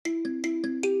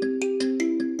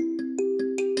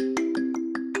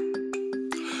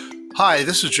Hi,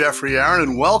 this is Jeffrey Aaron,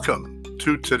 and welcome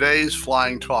to today's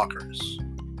Flying Talkers.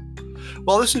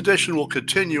 Well, this edition will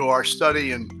continue our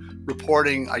study and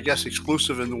reporting,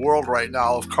 exclusive in the world right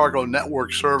now, of cargo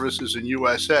network services in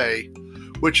USA,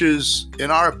 which is,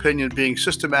 in our opinion, being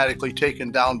systematically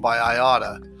taken down by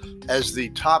IATA, as the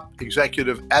top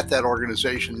executive at that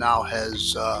organization now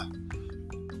has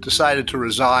decided to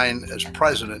resign as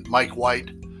president. Mike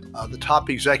White, the top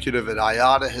executive at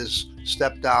IATA,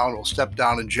 will step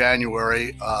down in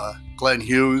January. Glenn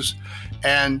Hughes,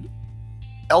 and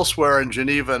elsewhere in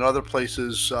Geneva and other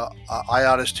places,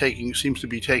 IATA seems to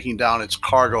be taking down its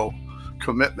cargo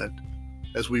commitment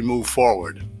as we move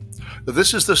forward.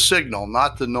 This is the signal,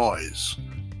 not the noise.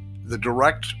 The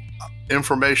direct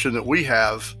information that we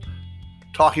have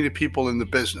talking to people in the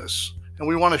business, and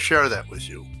we want to share that with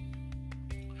you.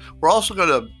 We're also going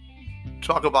to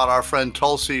talk about our friend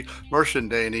Tulsi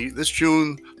Merchandani. This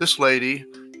June, this lady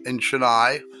in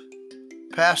Chennai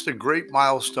passed a great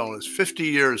milestone. It's 50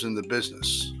 years in the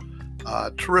business.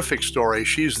 Terrific story.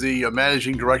 She's the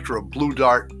managing director of Blue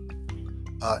Dart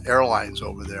Airlines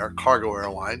over there, cargo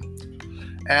airline.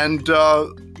 And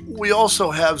we also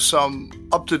have some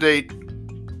up-to-date,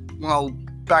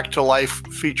 back to life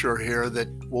feature here that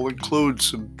will include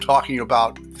some talking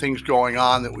about things going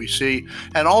on that we see.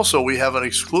 And also we have an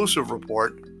exclusive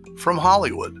report from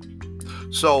Hollywood.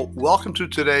 So welcome to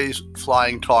today's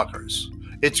Flying Talkers.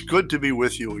 It's good to be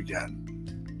with you again.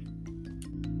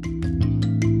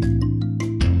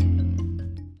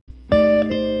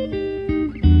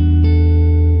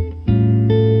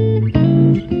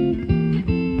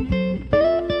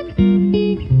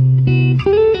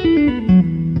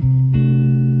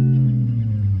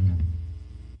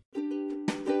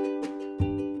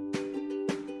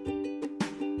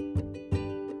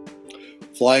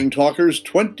 Flying Talkers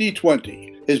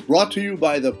 2020 is brought to you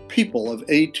by the people of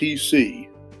ATC,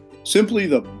 simply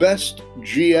the best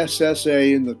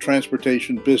GSSA in the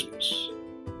transportation business.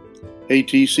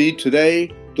 ATC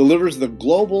today delivers the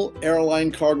global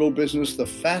airline cargo business the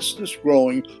fastest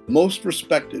growing, most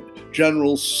respected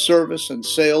general service and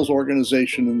sales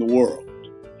organization in the world.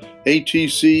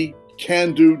 ATC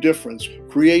can-do difference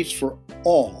creates for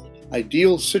all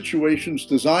ideal situations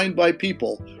designed by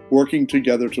people working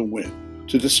together to win.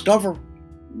 To discover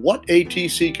what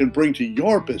ATC can bring to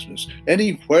your business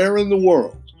anywhere in the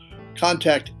world,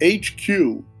 contact HQ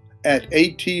at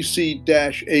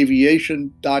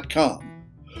atc-aviation.com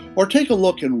or take a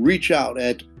look and reach out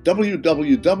at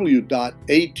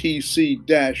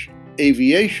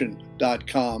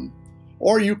www.atc-aviation.com,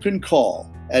 or you can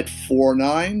call at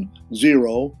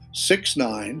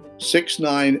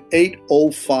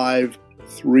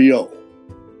 490-6969-80530.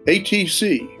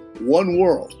 ATC, one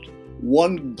world,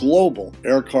 one global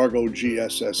air cargo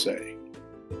GSSA.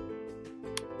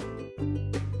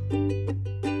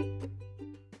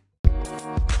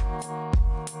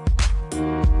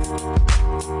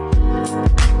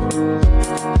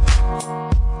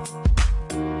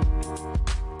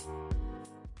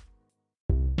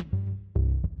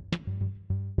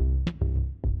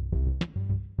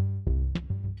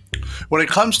 When it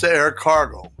comes to air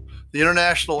cargo, the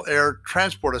International Air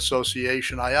Transport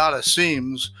Association, IATA,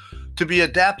 seems to be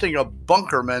adapting a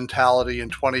bunker mentality in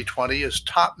 2020 as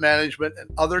top management and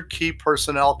other key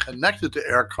personnel connected to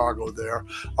air cargo there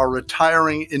are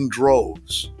retiring in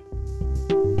droves.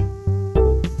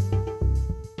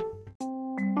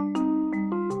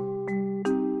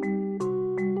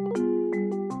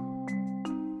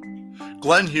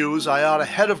 Glenn Hughes, IATA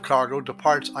head of cargo,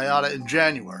 departs IATA in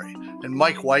January, and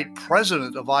Mike White,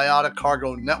 president of IATA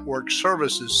Cargo Network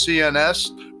Services,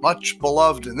 CNS, much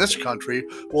beloved in this country,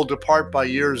 will depart by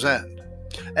year's end.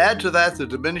 Add to that the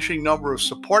diminishing number of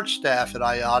support staff at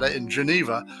IATA in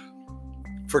Geneva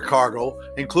for cargo,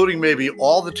 including maybe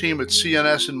all the team at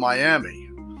CNS in Miami.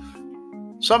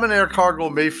 Some in air cargo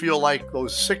may feel like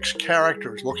those 6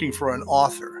 characters looking for an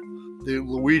author, the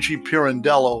Luigi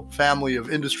Pirandello family of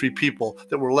industry people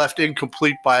that were left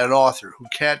incomplete by an author who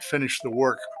can't finish the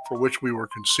work for which we were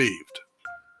conceived.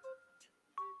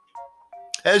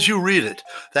 As you read it,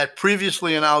 that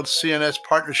previously announced CNS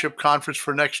Partnership Conference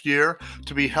for next year,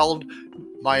 to be held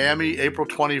Miami, April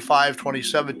 25,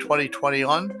 27,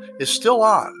 2021, is still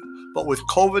on. But with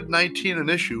COVID-19 an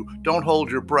issue, don't hold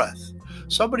your breath.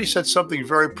 Somebody said something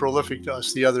very prolific to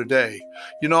us the other day.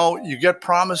 You get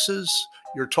promises,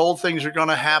 you're told things are going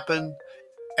to happen,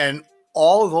 and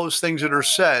all of those things that are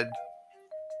said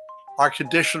are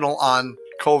conditional on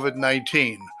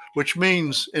COVID-19, which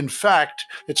means, in fact,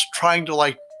 it's trying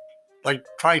to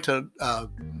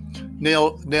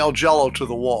nail Jello to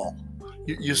the wall.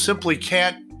 You simply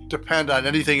can't depend on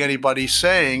anything anybody's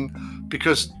saying,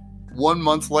 because 1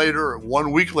 month later or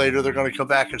 1 week later, they're going to come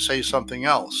back and say something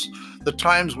else. The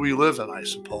times we live in, I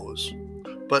suppose.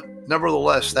 But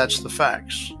nevertheless, that's the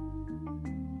facts.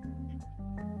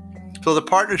 So the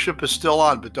partnership is still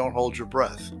on, but don't hold your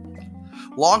breath.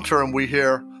 Long term, we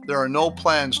hear there are no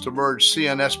plans to merge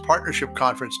CNS Partnership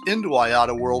Conference into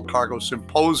IATA World Cargo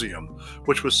Symposium,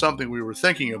 which was something we were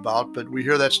thinking about, but we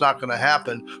hear that's not going to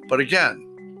happen. But again,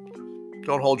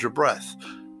 don't hold your breath.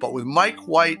 But with Mike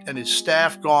White and his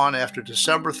staff gone after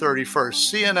December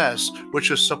 31st, CNS,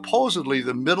 which is supposedly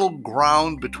the middle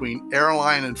ground between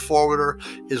airline and forwarder,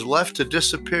 is left to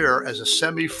disappear as a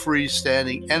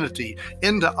semi-freestanding entity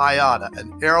into IATA,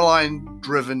 an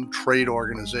airline-driven trade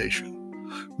organization.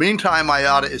 Meantime,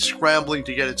 IATA is scrambling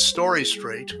to get its story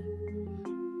straight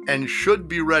and should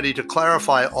be ready to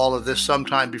clarify all of this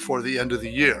sometime before the end of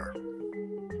the year.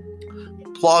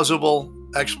 Plausible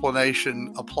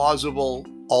explanation, a plausible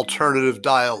alternative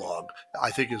dialogue, I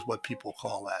think is what people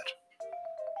call that.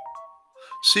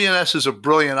 CNS is a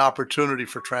brilliant opportunity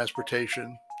for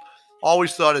transportation.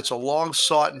 Always thought it's a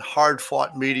long-sought and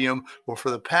hard-fought medium where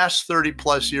for the past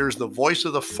 30-plus years, the voice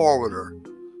of the forwarder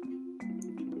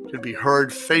can be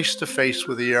heard face-to-face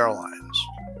with the airlines.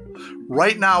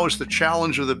 Right now is the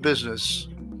challenge of the business.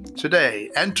 Today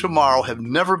and tomorrow have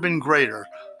never been greater.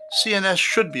 CNS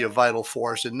should be a vital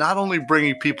force in not only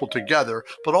bringing people together,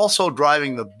 but also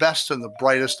driving the best and the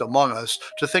brightest among us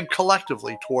to think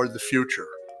collectively toward the future.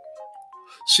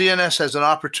 CNS has an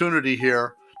opportunity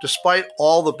here, despite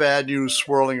all the bad news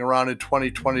swirling around in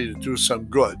 2020, to do some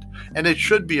good. And it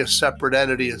should be a separate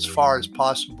entity as far as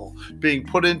possible, being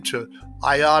put into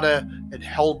IATA and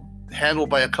handled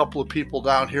by a couple of people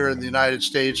down here in the United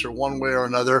States or one way or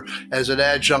another as an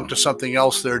adjunct to something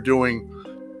else they're doing.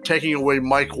 Taking away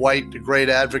Mike White, the great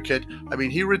advocate. I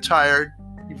mean, he retired.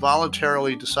 He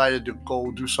voluntarily decided to go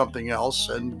do something else,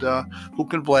 and who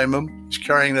can blame him? He's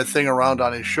carrying that thing around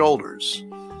on his shoulders.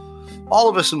 All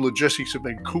of us in logistics have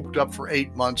been cooped up for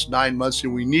 8 months, 9 months,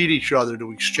 and we need each other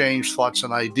to exchange thoughts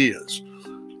and ideas.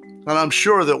 And I'm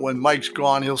sure that when Mike's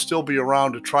gone, he'll still be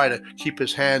around to try to keep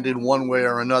his hand in one way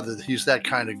or another. He's that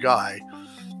kind of guy.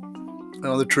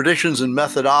 The traditions and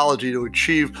methodology to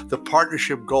achieve the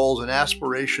partnership goals and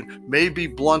aspiration may be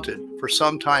blunted for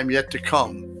some time yet to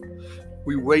come.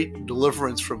 We wait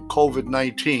deliverance from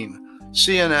COVID-19.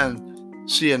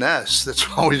 CNS, that's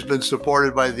always been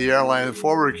supported by the airline and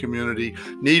forward community,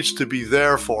 needs to be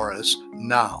there for us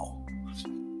now.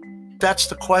 That's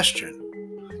the question.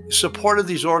 You supported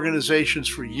these organizations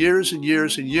for years and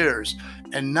years and years,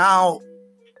 and now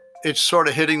it's sort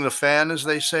of hitting the fan, as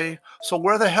they say. So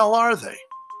where the hell are they?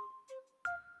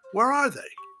 Where are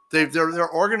they?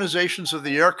 They're organizations of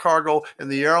the air cargo and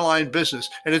the airline business,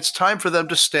 and it's time for them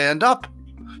to stand up.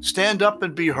 Stand up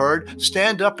and be heard.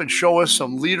 Stand up and show us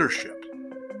some leadership.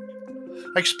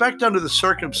 I expect under the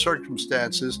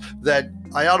circumstances that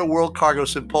IATA World Cargo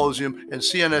Symposium and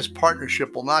CNS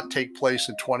partnership will not take place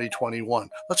in 2021.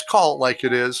 Let's call it like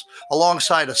it is,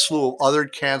 alongside a slew of other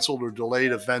canceled or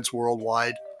delayed events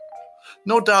worldwide.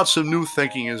 No doubt some new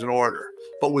thinking is in order,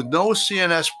 but with no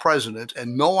CNS president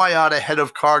and no IATA head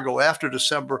of cargo after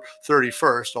December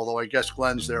 31st, although I guess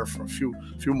Glenn's there for a few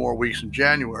more weeks in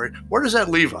January, where does that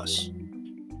leave us?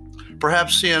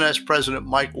 Perhaps CNS President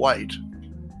Mike White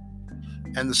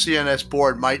and the CNS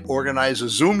board might organize a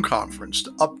Zoom conference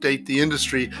to update the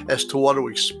industry as to what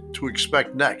to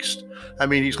expect next. I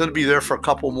mean, he's going to be there for a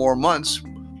couple more months.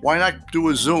 Why not do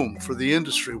a Zoom for the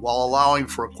industry while allowing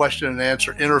for a question and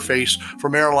answer interface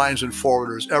from airlines and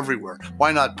forwarders everywhere?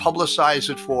 Why not publicize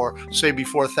it for, say,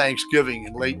 before Thanksgiving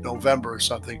in late November or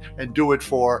something, and do it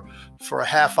for a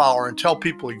half hour and tell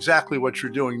people exactly what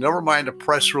you're doing? Never mind a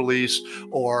press release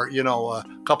or, a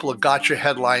couple of gotcha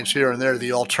headlines here and there,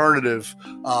 the alternative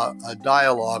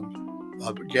dialogue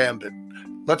gambit.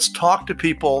 Let's talk to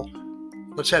people.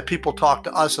 Let's have people talk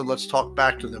to us, and let's talk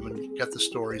back to them and get the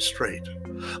story straight.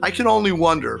 I can only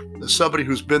wonder, as somebody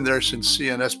who's been there since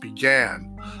CNS began,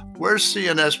 where's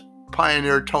CNS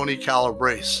pioneer Tony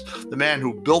Calabrese, the man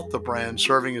who built the brand,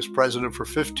 serving as president for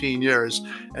 15 years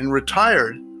and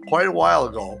retired quite a while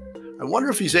ago. I wonder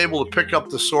if he's able to pick up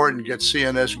the sword and get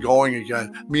CNS going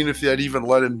again. I mean, if they'd even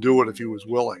let him do it if he was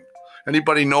willing.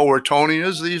 Anybody know where Tony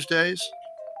is these days?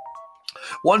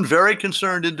 One very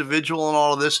concerned individual in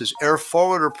all of this is Air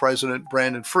Forwarder President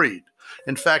Brandon Freed.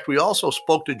 In fact, we also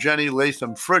spoke to Jenny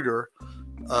Latham-Frigger,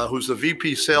 who's the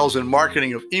VP Sales and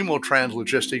Marketing of Emotrans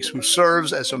Logistics, who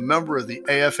serves as a member of the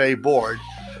AFA board,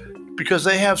 because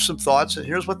they have some thoughts, and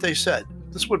here's what they said.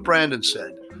 This is what Brandon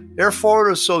said. Air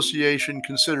Forwarder Association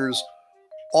considers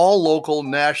all local,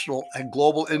 national, and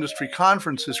global industry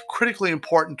conferences critically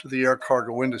important to the air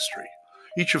cargo industry.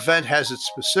 Each event has its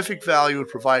specific value in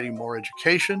providing more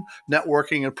education,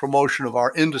 networking, and promotion of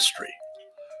our industry.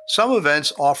 Some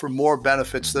events offer more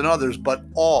benefits than others, but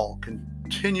all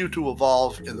continue to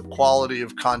evolve in the quality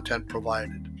of content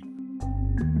provided.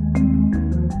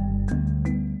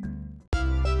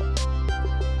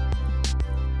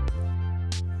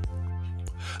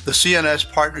 The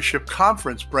CNS Partnership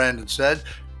Conference, Brandon said,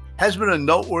 has been a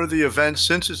noteworthy event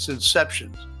since its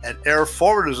inception, and Air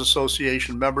Forwarders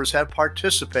Association members have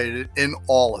participated in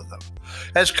all of them.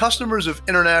 As customers of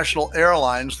international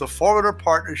airlines, the forwarder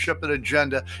partnership and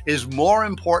agenda is more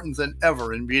important than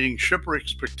ever in meeting shipper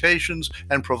expectations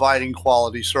and providing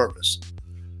quality service.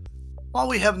 While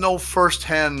we have no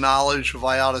first-hand knowledge of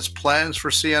IATA's plans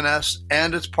for CNS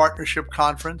and its partnership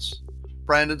conference,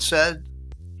 Brandon said,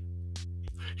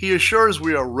 he assures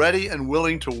we are ready and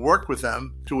willing to work with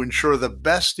them to ensure the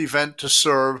best event to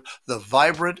serve the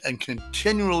vibrant and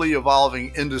continually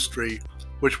evolving industry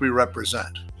which we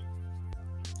represent.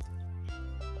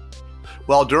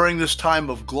 Well, during this time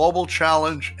of global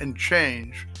challenge and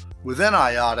change within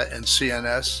IATA and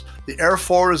CNS, the Air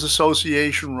Forwarders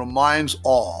Association reminds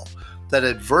all that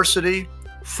adversity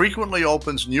frequently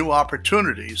opens new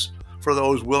opportunities for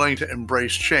those willing to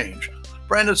embrace change.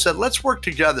 Brandon said, let's work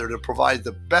together to provide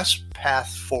the best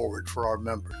path forward for our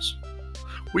members.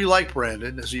 We like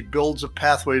Brandon as he builds a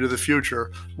pathway to the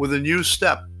future with a new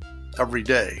step every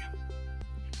day.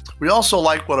 We also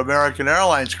like what American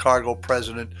Airlines Cargo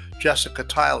President Jessica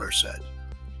Tyler said.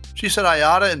 She said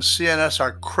IATA and CNS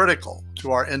are critical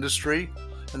to our industry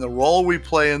and the role we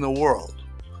play in the world.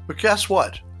 But guess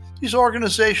what? These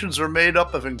organizations are made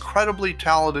up of incredibly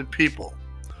talented people.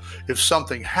 If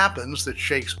something happens that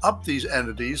shakes up these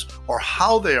entities or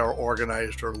how they are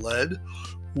organized or led,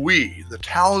 we, the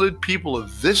talented people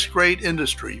of this great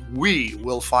industry, we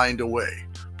will find a way,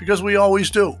 because we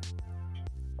always do.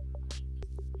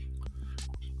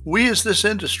 We as this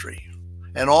industry,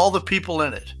 and all the people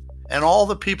in it, and all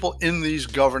the people in these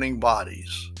governing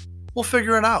bodies, will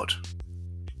figure it out.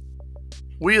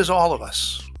 We as all of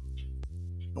us,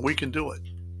 and we can do it.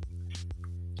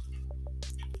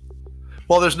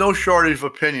 Well, there's no shortage of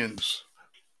opinions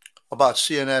about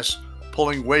CNS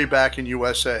pulling way back in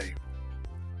USA.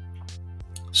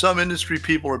 Some industry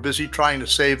people are busy trying to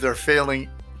save their failing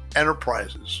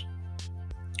enterprises,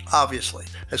 obviously,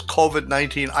 as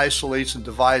COVID-19 isolates and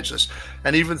divides us,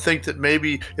 and even think that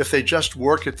maybe if they just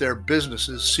work at their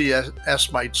businesses,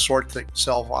 CNS might sort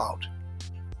itself out.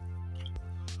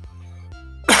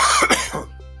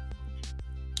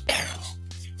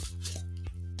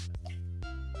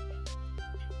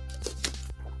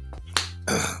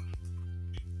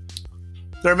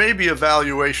 There may be a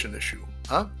valuation issue,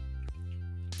 huh?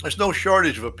 There's no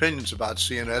shortage of opinions about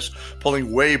CNS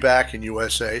pulling way back in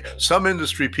USA. Some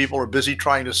industry people are busy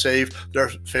trying to save their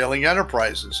failing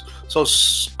enterprises. So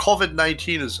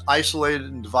COVID-19 has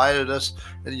isolated and divided us,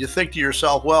 and you think to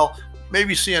yourself, well,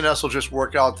 maybe CNS will just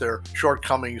work out their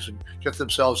shortcomings and get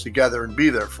themselves together and be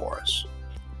there for us.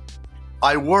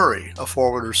 I worry, a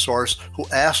forwarder source who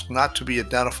asked not to be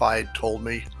identified told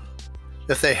me,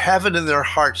 if they have it in their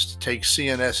hearts to take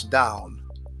CNS down,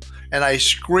 and I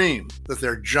scream that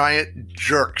they're giant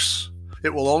jerks,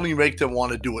 it will only make them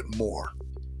want to do it more.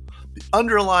 The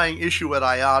underlying issue at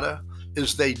IATA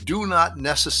is they do not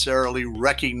necessarily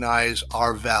recognize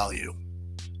our value.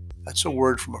 That's a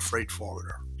word from a freight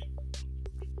forwarder.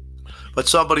 But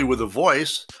somebody with a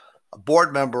voice, a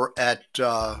board member at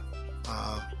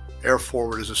Air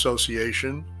Forwarders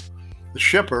Association, the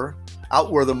shipper,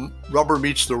 out where the rubber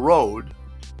meets the road,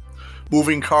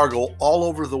 moving cargo all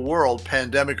over the world,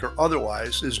 pandemic or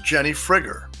otherwise, is Jenny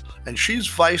Frigger. And she's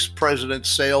Vice President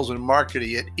Sales and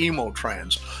Marketing at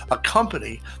Emotrans, a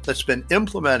company that's been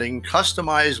implementing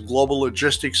customized global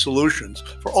logistics solutions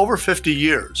for over 50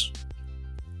 years.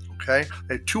 Okay?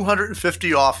 They have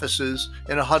 250 offices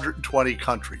in 120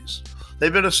 countries.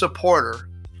 They've been a supporter,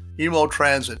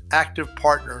 Emotrans, an active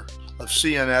partner of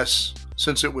CNS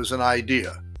since it was an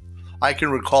idea. I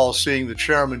can recall seeing the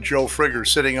chairman, Joe Frigger,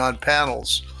 sitting on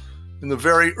panels in the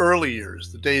very early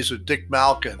years, the days of Dick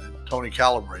Malkin and Tony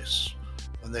Calabrese,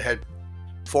 when they had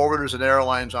forwarders and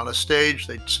airlines on a stage.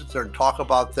 They'd sit there and talk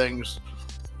about things.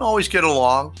 Didn't always get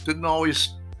along, didn't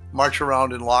always march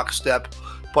around in lockstep,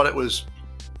 but it was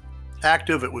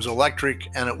active, it was electric,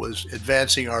 and it was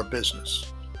advancing our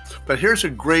business. But here's a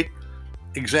great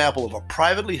example of a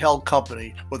privately held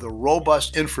company with a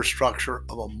robust infrastructure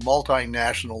of a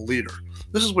multinational leader.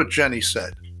 This is what Jenny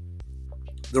said.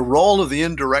 The role of the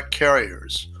indirect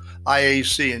carriers,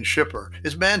 IAC and shipper,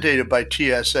 is mandated by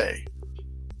TSA.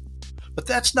 But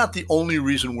that's not the only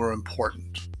reason we're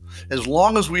important. As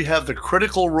long as we have the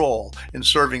critical role in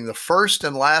serving the first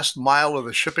and last mile of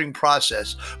the shipping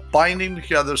process, binding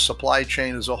together the supply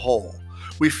chain as a whole,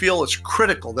 we feel it's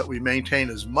critical that we maintain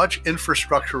as much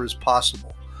infrastructure as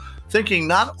possible, thinking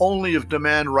not only of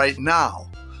demand right now,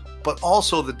 but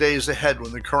also the days ahead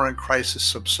when the current crisis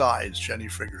subsides, Jenny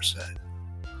Frigger said.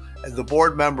 As the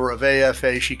board member of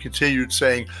AFA, she continued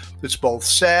saying, it's both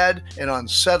sad and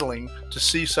unsettling to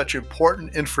see such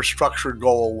important infrastructure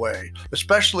go away,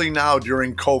 especially now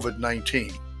during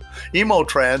COVID-19.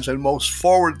 Emotrans and most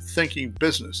forward-thinking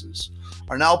businesses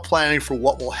are now planning for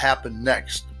what will happen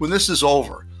next when this is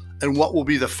over and what will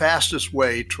be the fastest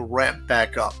way to ramp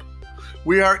back up.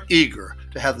 We are eager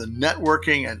to have the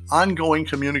networking and ongoing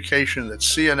communication that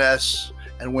CNS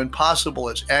and when possible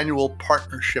its annual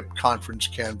partnership conference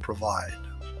can provide.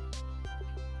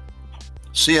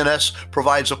 CNS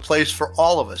provides a place for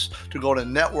all of us to go to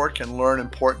network and learn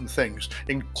important things,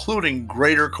 including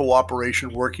greater cooperation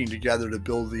working together to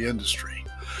build the industry.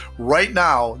 Right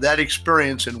now, that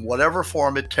experience in whatever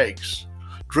form it takes,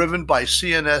 driven by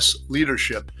CNS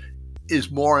leadership,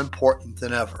 is more important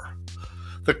than ever.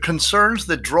 The concerns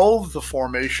that drove the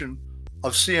formation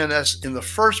of CNS in the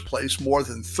first place more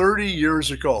than 30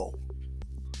 years ago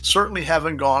certainly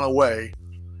haven't gone away,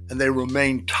 and they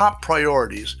remain top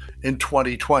priorities in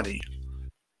 2020,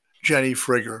 Jenny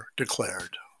Frigger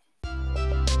declared.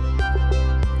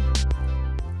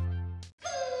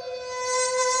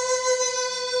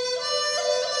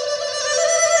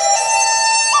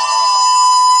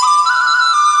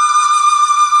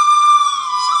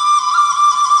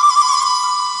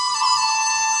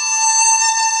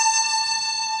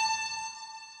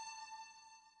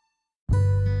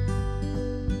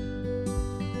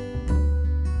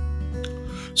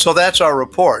 So that's our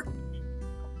report.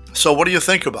 So what do you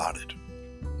think about it?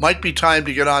 Might be time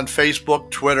to get on Facebook,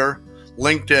 Twitter,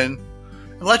 LinkedIn,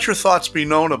 and let your thoughts be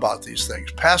known about these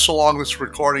things. Pass along this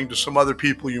recording to some other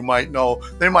people you might know.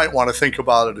 They might want to think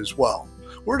about it as well.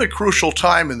 We're at a crucial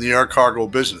time in the air cargo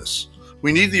business.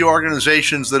 We need the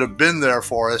organizations that have been there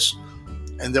for us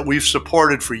and that we've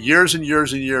supported for years and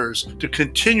years and years to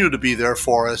continue to be there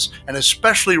for us, and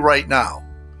especially right now.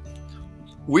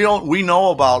 We know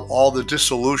about all the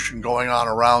dissolution going on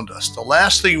around us. The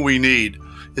last thing we need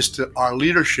is our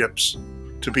leaderships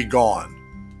to be gone.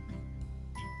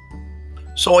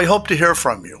 So I hope to hear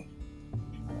from you.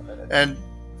 And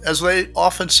as they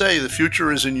often say, the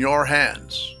future is in your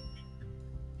hands.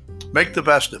 Make the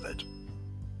best of it.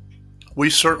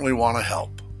 We certainly want to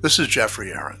help. This is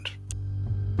Jeffrey Arend.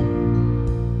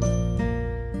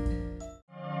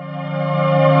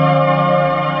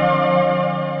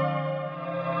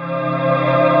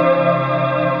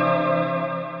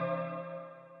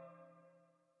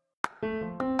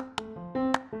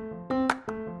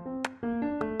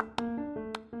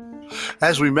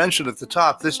 As we mentioned at the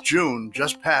top, this June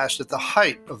just passed at the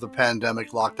height of the pandemic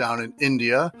lockdown in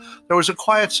India. There was a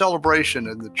quiet celebration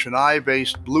in the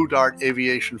Chennai-based Blue Dart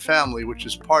Aviation family, which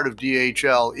is part of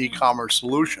DHL e-commerce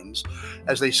solutions,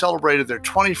 as they celebrated their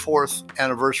 24th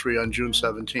anniversary on June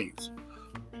 17th.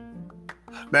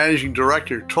 Managing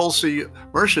Director Tulsi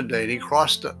Merchandani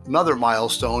crossed another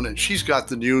milestone, and she's got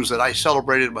the news that I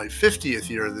celebrated my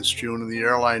 50th year this June in the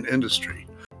airline industry.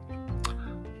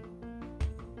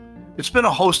 It's been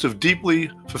a host of deeply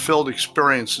fulfilled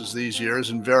experiences these years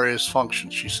in various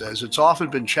functions, she says. It's often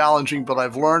been challenging, but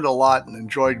I've learned a lot and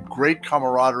enjoyed great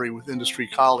camaraderie with industry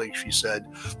colleagues, she said.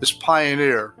 This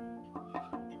pioneer,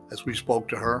 as we spoke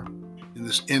to her in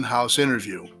this in-house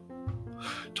interview.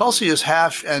 Tulsi is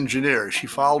half engineer. She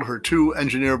followed her two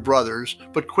engineer brothers,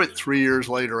 but quit 3 years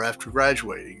later after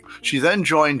graduating. She then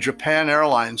joined Japan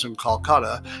Airlines in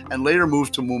Calcutta and later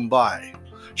moved to Mumbai.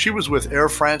 She was with Air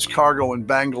France Cargo in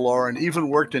Bangalore and even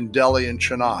worked in Delhi and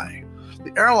Chennai.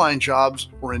 The airline jobs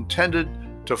were intended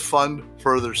to fund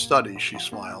further studies, she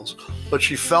smiles, but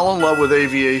she fell in love with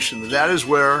aviation, and that is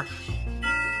where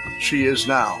she is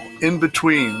now. In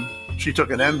between, she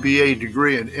took an MBA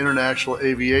degree in international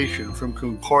aviation from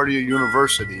Concordia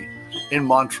University in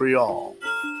Montreal.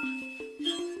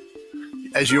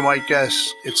 As you might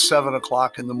guess, it's 7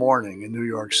 o'clock in the morning in New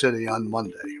York City on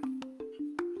Monday.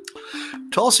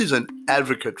 Tulsi's an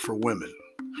advocate for women.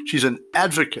 She's an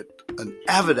avid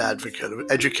advocate of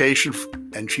education,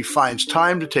 and she finds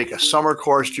time to take a summer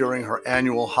course during her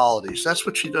annual holidays. That's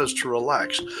what she does to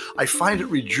relax. I find it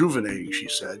rejuvenating, she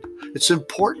said. It's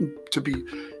important to be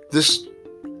this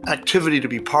activity to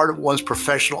be part of one's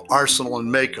professional arsenal and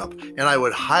makeup, and I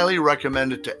would highly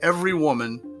recommend it to every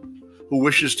woman who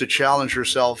wishes to challenge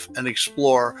herself and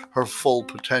explore her full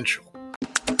potential.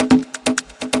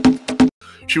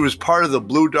 She was part of the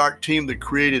Blue Dart team that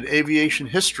created aviation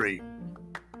history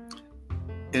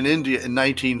in India in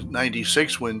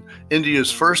 1996 when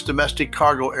India's first domestic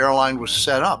cargo airline was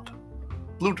set up.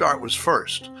 Blue Dart was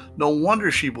first. No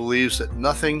wonder she believes that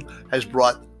nothing has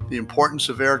brought the importance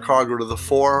of air cargo to the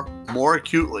fore more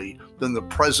acutely than the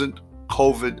present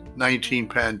COVID-19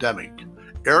 pandemic.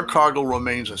 Air cargo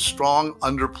remains a strong,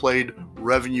 underplayed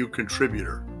revenue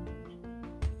contributor,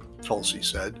 Tulsi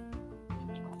said.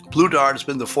 Blue Dart has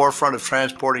been the forefront of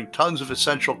transporting tons of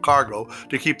essential cargo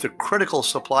to keep the critical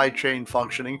supply chain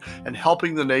functioning and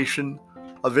helping the nation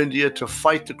of India to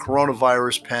fight the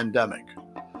coronavirus pandemic.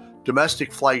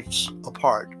 Domestic flights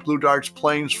apart, Blue Dart's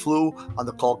planes flew on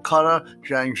the Kolkata,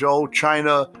 Zhengzhou,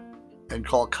 China, and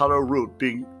Calcutta route,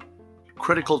 being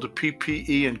critical to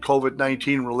PPE and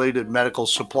COVID-19 related medical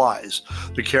supplies.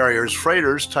 The carrier's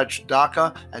freighters touched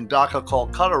Dhaka and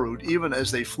Dhaka-Kolkata route even as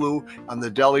they flew on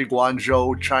the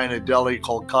Delhi-Guangzhou, China,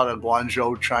 Delhi-Kolkata,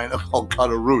 Guangzhou, China,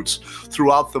 Kolkata routes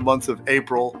throughout the month of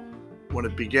April when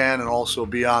it began and also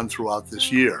beyond throughout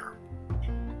this year.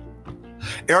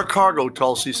 Air cargo,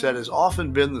 Tulsi said, has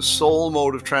often been the sole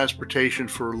mode of transportation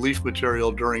for relief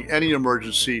material during any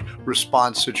emergency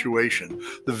response situation.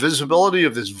 The visibility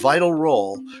of this vital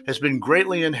role has been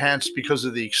greatly enhanced because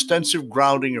of the extensive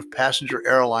grounding of passenger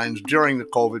airlines during the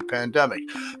COVID pandemic.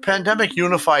 Pandemic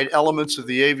unified elements of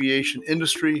the aviation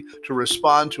industry to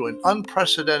respond to an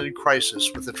unprecedented crisis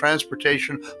with the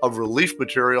transportation of relief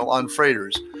material on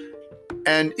freighters,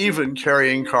 and even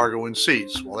carrying cargo in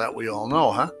seats. Well, that we all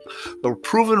know, huh? The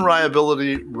proven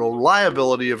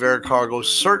reliability of air cargo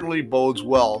certainly bodes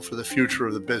well for the future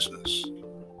of the business.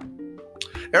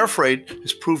 Air freight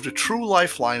has proved a true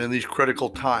lifeline in these critical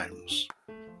times.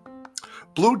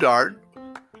 Blue Dart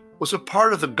was a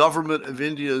part of the government of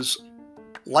India's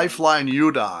Lifeline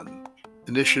Udaan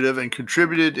initiative and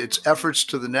contributed its efforts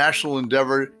to the national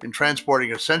endeavor in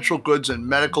transporting essential goods and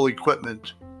medical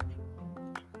equipment.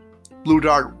 Blue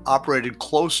Dart operated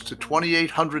close to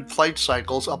 2,800 flight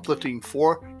cycles, uplifting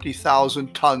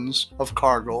 40,000 tons of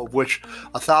cargo, of which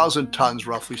 1,000 tons,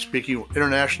 roughly speaking, were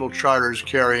international charters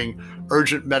carrying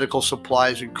urgent medical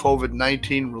supplies and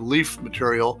COVID-19 relief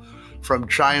material from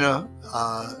China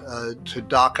to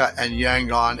Dhaka and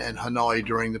Yangon and Hanoi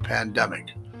during the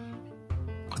pandemic.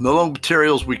 And the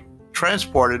materials we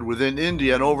transported within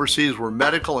India and overseas were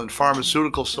medical and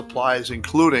pharmaceutical supplies,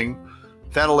 including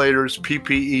ventilators,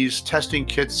 PPEs, testing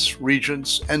kits,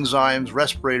 reagents, enzymes,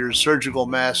 respirators, surgical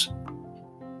masks,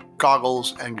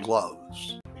 goggles, and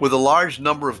gloves. With a large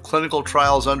number of clinical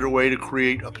trials underway to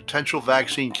create a potential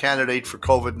vaccine candidate for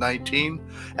COVID-19,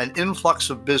 an influx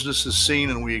of business is seen,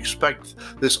 and we expect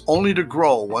this only to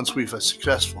grow once we have a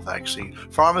successful vaccine.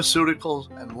 Pharmaceuticals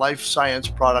and life science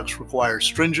products require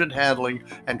stringent handling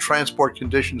and transport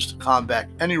conditions to combat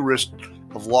any risk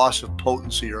of loss of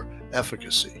potency or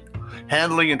efficacy.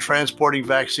 Handling and transporting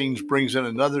vaccines brings in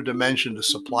another dimension to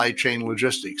supply chain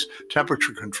logistics,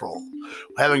 temperature control.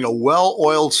 Having a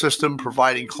well-oiled system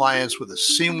providing clients with a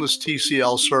seamless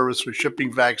TCL service for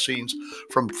shipping vaccines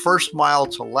from first mile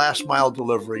to last mile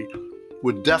delivery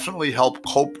would definitely help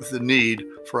cope with the need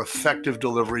for effective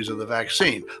deliveries of the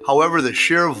vaccine. However, the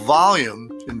sheer volume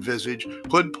envisaged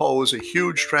could pose a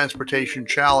huge transportation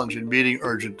challenge in meeting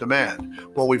urgent demand.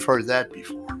 Well, we've heard that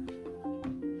before.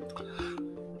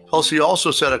 Tulsi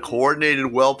also said a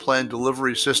coordinated, well-planned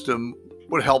delivery system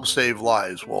would help save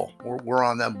lives. Well, we're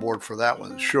on that board for that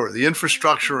one, sure. The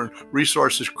infrastructure and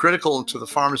resources critical to the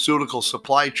pharmaceutical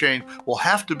supply chain will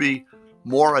have to be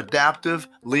more adaptive,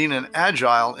 lean, and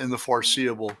agile in the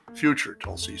foreseeable future,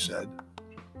 Tulsi said.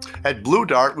 At Blue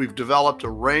Dart, we've developed a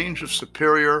range of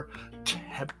superior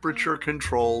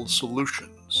temperature-controlled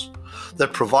solutions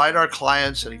that provide our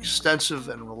clients an extensive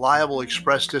and reliable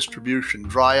express distribution,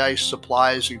 dry ice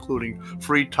supplies, including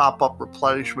free top-up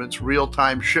replenishments,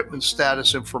 real-time shipment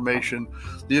status information,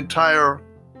 the entire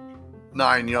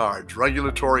 9 yards,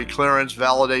 regulatory clearance,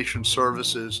 validation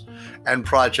services, and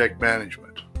project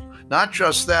management. Not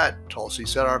just that, Tulsi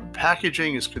said, our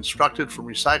packaging is constructed from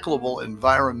recyclable,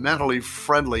 environmentally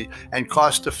friendly, and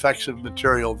cost-effective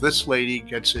material. This lady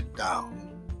gets it down.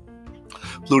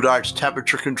 Blue Dart's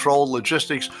temperature-controlled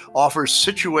logistics offers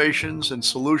situations and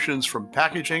solutions from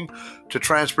packaging to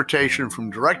transportation, from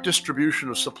direct distribution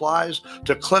of supplies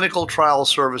to clinical trial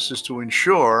services to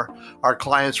ensure our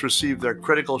clients receive their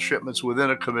critical shipments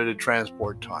within a committed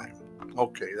transport time.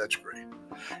 Okay, that's great.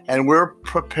 And we're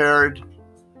prepared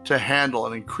to handle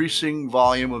an increasing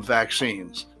volume of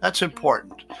vaccines. That's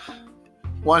important.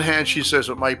 One hand, she says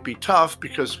it might be tough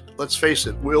because, let's face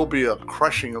it, will be a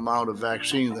crushing amount of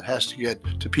vaccine that has to get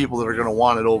to people that are going to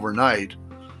want it overnight.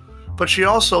 But she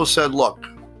also said, look,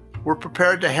 We're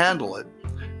prepared to handle it,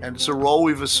 and it's a role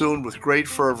we've assumed with great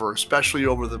fervor, especially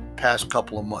over the past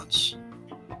couple of months.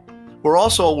 We're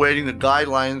also awaiting the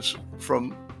guidelines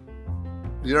from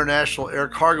the International Air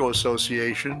Cargo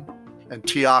Association and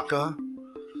TIACA,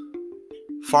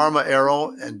 Pharma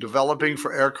Aero, and developing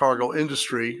for air cargo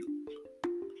industry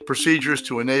procedures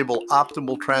to enable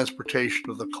optimal transportation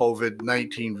of the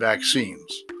COVID-19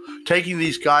 vaccines. Taking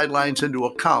these guidelines into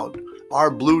account, our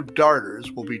Blue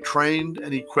Darters will be trained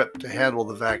and equipped to handle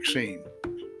the vaccine.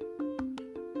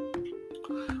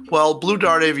 Well, Blue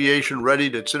Dart Aviation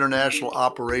readied its international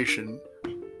operation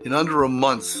in under a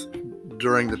month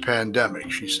during the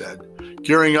pandemic, she said.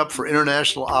 Gearing up for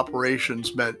international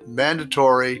operations meant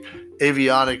mandatory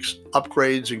avionics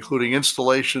upgrades, including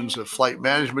installations of flight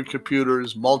management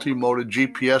computers, multimodal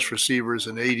GPS receivers,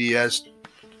 and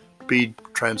ADS-B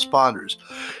transponders.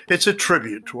 It's a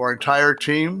tribute to our entire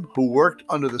team who worked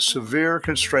under the severe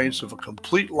constraints of a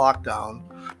complete lockdown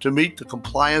to meet the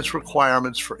compliance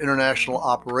requirements for international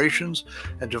operations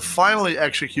and to finally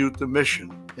execute the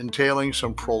mission, entailing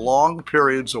some prolonged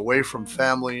periods away from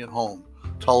family and home,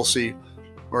 Tulsi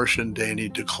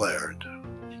Merchandani declared.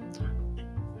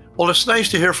 Well, it's nice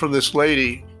to hear from this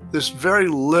lady, this very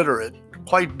literate,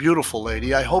 quite beautiful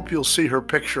lady. I hope you'll see her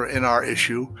picture in our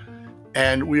issue.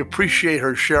 And we appreciate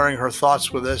her sharing her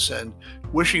thoughts with us and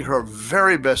wishing her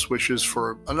very best wishes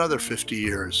for another 50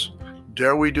 years.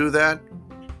 Dare we do that?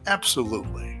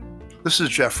 Absolutely. This is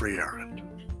Jeffrey Arend.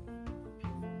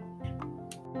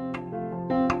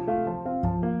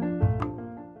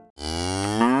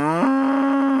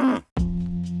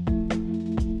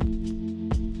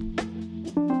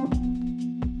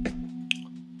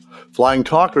 Flying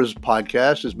Talkers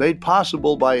podcast is made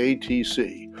possible by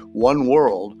ATC, One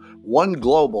World, One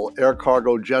Global Air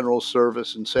Cargo General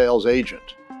Service and Sales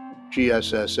Agent,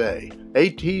 GSSA.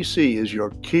 ATC is your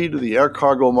key to the air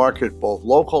cargo market, both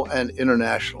local and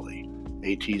internationally.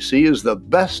 ATC is the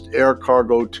best air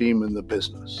cargo team in the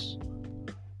business.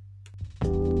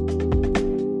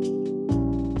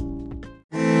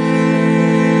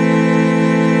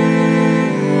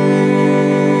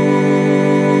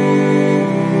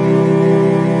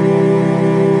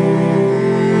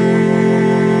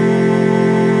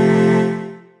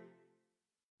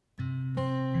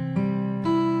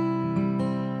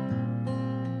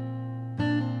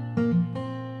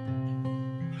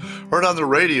 Heard on the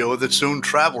radio that soon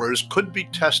travelers could be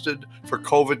tested for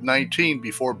COVID-19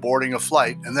 before boarding a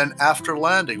flight and then after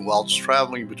landing whilst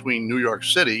traveling between New York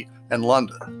City and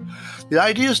London. The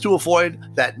idea is to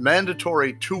avoid that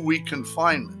mandatory 2-week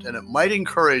confinement, and it might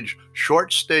encourage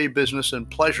short-stay business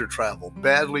and pleasure travel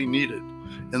badly needed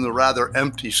in the rather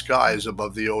empty skies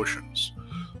above the oceans.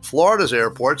 Florida's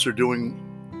airports are doing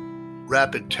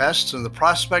rapid tests, and the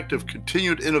prospect of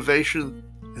continued innovation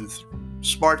and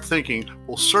smart thinking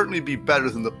will certainly be better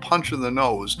than the punch in the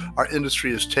nose our industry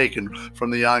has taken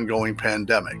from the ongoing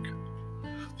pandemic.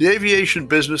 The aviation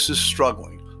business is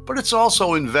struggling, but it's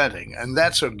also inventing, and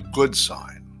that's a good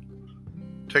sign.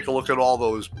 Take a look at all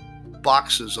those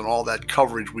boxes and all that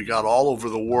coverage we got all over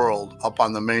the world up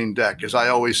on the main deck. As I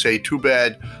always say, too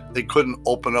bad they couldn't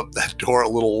open up that door a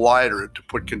little wider to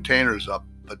put containers up.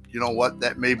 But you know what?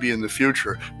 That may be in the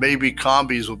future. Maybe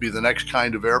combis will be the next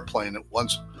kind of airplane at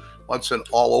once and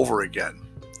all over again.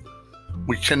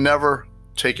 We can never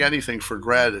take anything for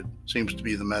granted, seems to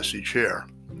be the message here.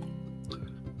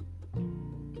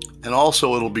 And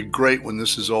also, it'll be great when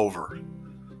this is over.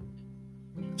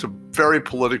 It's a very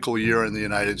political year in the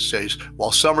United States.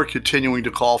 While some are continuing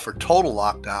to call for total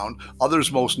lockdown,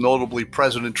 others, most notably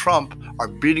President Trump, are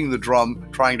beating the drum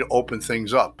trying to open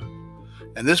things up.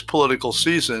 And this political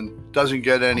season doesn't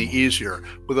get any easier.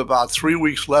 With about 3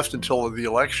 weeks left until the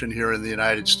election here in the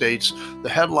United States, the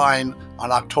headline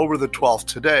on October the 12th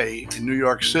today in New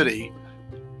York City,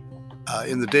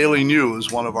 in the Daily News,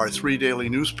 one of our 3 daily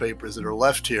newspapers that are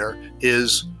left here,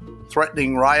 is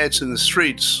threatening riots in the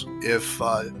streets if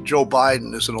Joe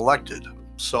Biden isn't elected.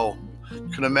 So you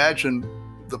can imagine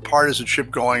the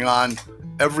partisanship going on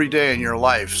every day in your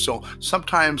life. So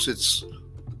sometimes it's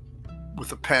with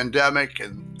the pandemic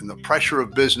and the pressure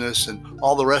of business and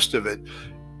all the rest of it,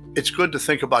 it's good to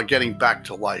think about getting back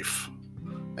to life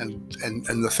and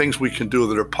the things we can do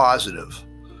that are positive.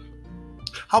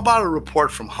 How about a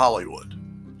report from Hollywood?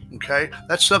 Okay,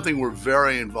 that's something we're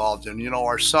very involved in. You know,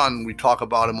 our son, we talk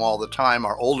about him all the time.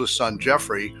 Our oldest son,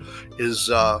 Jeffrey, is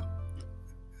a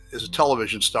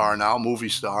television star now, movie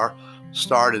star.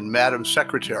 Starred in Madam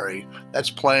Secretary. That's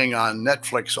playing on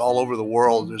Netflix all over the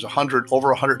world. There's over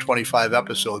 125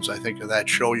 episodes, I think, of that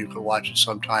show. You can watch it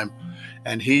sometime.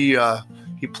 And he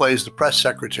plays the press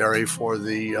secretary for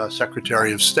the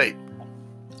Secretary of State.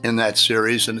 in that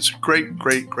series, and it's a great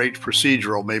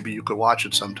procedural. Maybe you could watch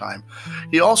it sometime.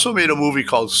 He also made a movie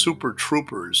called Super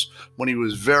Troopers when he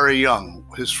was very young.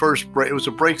 It was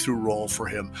a breakthrough role for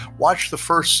him. Watch the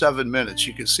first 7 minutes.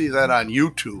 You can see that on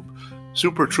YouTube.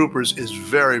 Super Troopers is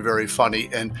very funny,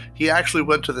 and he actually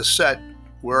went to the set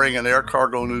wearing an Air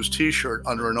Cargo News t-shirt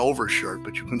under an overshirt,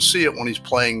 but you can see it when he's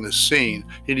playing this scene,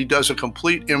 and he does a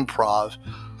complete improv.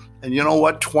 And you know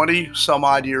what? 20 some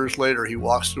odd years later, he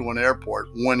walks through an airport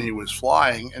when he was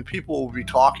flying, and people will be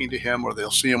talking to him, or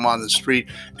they'll see him on the street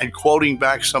and quoting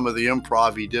back some of the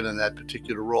improv he did in that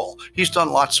particular role. He's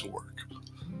done lots of work.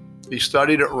 He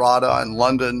studied at RADA in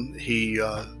London. He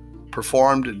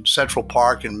performed in Central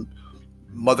Park in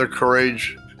Mother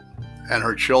Courage and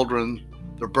Her Children,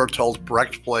 the Bertolt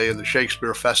Brecht play in the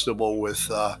Shakespeare Festival with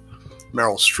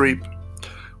Meryl Streep.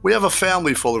 We have a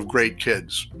family full of great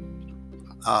kids.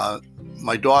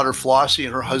 My daughter Flossie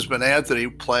and her husband Anthony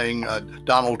playing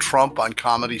Donald Trump on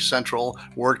Comedy Central,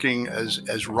 working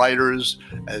as writers,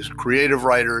 as creative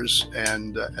writers,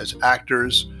 and as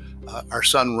actors. Our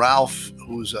son Ralph,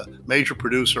 who's a major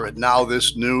producer at Now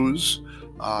This News,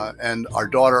 and our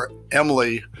daughter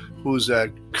Emily, who's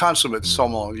a consummate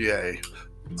sommelier.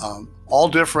 All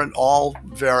different, all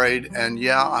varied, and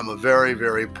yeah, I'm a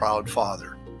very proud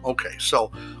father. Okay,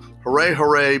 so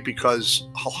hooray, because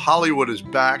Hollywood is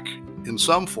back in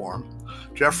some form.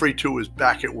 Jeffrey, too, is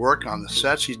back at work on the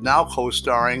sets. He's now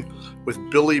co-starring with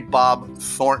Billy Bob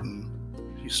Thornton.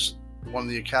 He's won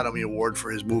the Academy Award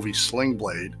for his movie Sling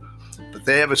Blade. But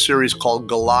they have a series called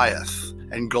Goliath.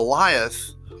 And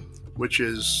Goliath, which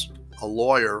is a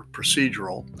lawyer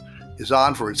procedural, is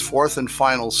on for its fourth and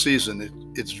final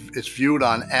season. It's viewed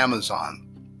on Amazon.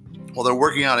 Well, they're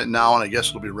working on it now, and I guess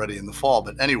it'll be ready in the fall.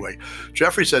 But anyway,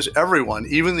 Jeffrey says everyone,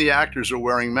 even the actors, are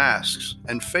wearing masks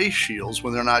and face shields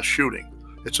when they're not shooting.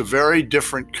 It's a very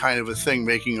different kind of a thing,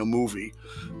 making a movie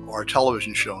or a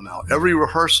television show now. Every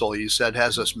rehearsal, he said,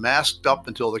 has us masked up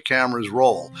until the cameras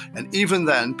roll. And even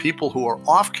then, people who are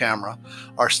off camera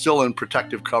are still in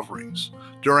protective coverings.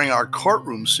 During our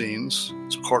courtroom scenes,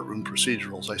 it's courtroom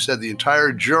procedurals, I said the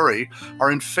entire jury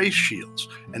are in face shields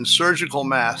and surgical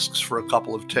masks for a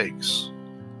couple of takes.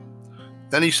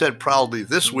 Then he said proudly,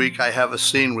 this week I have a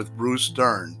scene with Bruce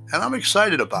Dern, and I'm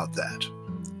excited about that.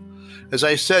 As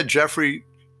I said, Jeffrey,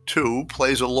 too,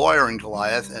 plays a lawyer in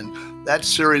Goliath, and that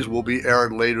series will be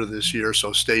aired later this year,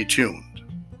 so stay tuned.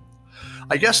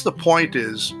 I guess the point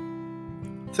is,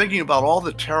 thinking about all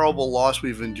the terrible loss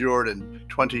we've endured in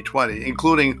 2020,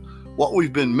 including what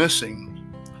we've been missing,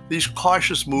 these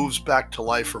cautious moves back to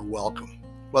life are welcome.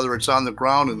 Whether it's on the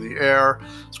ground, in the air,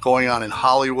 it's going on in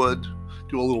Hollywood,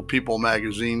 do a little People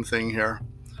magazine thing here,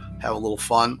 have a little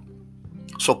fun.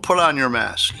 So put on your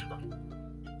mask.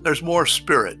 There's more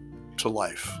spirit to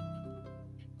life.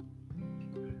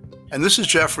 And this is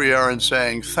Jeffrey Aaron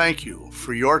saying thank you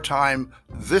for your time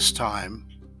this time.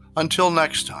 Until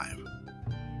next time,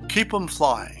 keep 'em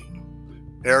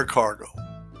flying. Air Cargo.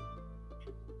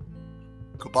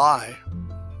 Goodbye.